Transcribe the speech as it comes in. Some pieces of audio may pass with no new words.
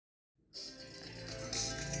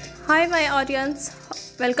Hi my audience,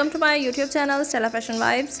 welcome to my YouTube channel Stella Fashion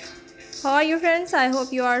Vibes. How are you friends? I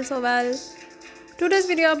hope you are so well. Today's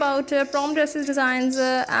video about prom dresses designs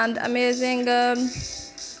and amazing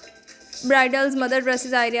bridals mother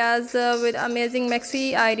dresses ideas with amazing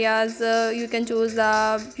maxi ideas. You can choose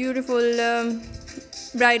the beautiful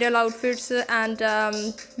bridal outfits and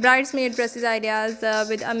bridesmaid dresses ideas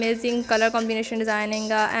with amazing color combination designing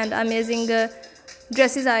and amazing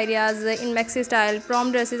dresses ideas in maxi style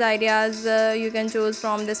prom dresses ideas. You can choose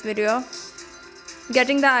from this video,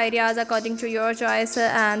 getting the ideas according to your choice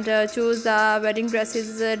and choose the wedding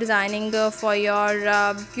dresses designing for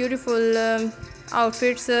your beautiful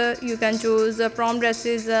outfits. You can choose prom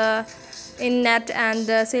dresses in net and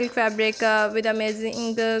silk fabric with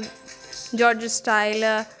amazing Georgia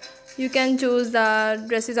style. You can choose the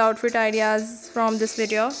dresses outfit ideas from this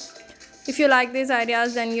video. If you like these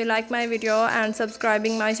ideas, then you like my video and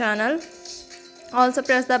subscribing my channel. Also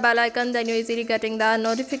press the bell icon, then you easily getting the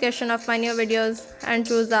notification of my new videos and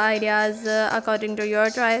choose the ideas according to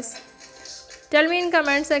your choice. Tell me in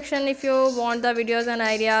comment section if you want the videos and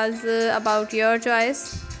ideas about your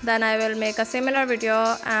choice. Then I will make a similar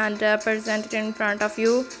video and present it in front of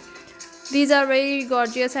you. These are very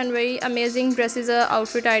gorgeous and very amazing dresses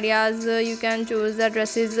outfit ideas. You can choose the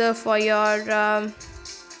dresses for your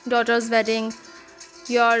daughter's wedding,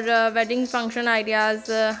 your wedding function ideas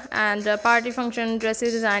and party function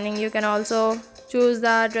dresses designing. You can also choose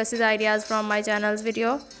the dresses ideas from my channel's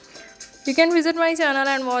video. You can visit my channel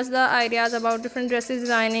and watch the ideas about different dresses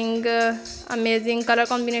designing, amazing color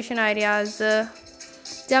combination ideas,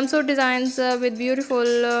 jumpsuit designs with beautiful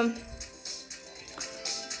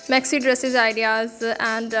maxi dresses ideas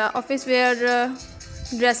and office wear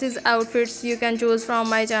dresses outfits. You can choose from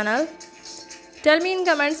my channel. Tell me in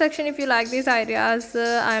comment section if you like these ideas.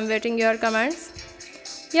 I am waiting your comments.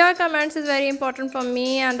 Your comments is very important for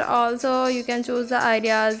me, and also you can choose the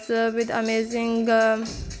ideas with amazing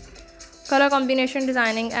color combination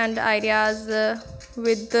designing and ideas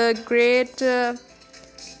with the great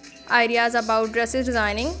ideas about dresses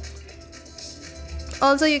designing.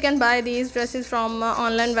 Also, you can buy these dresses from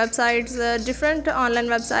online websites, different online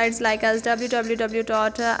websites like as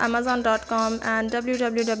www.amazon.com and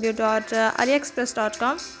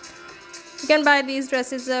www.aliexpress.com. You can buy these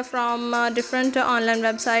dresses from different online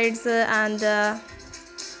websites and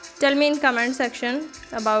tell me in comment section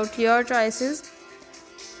about your choices.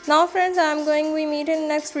 Now friends, we meet in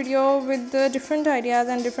next video with different ideas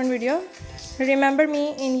and different video. Remember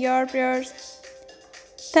me in your prayers.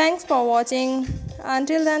 Thanks for watching.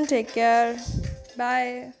 Until then, take care.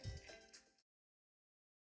 Bye.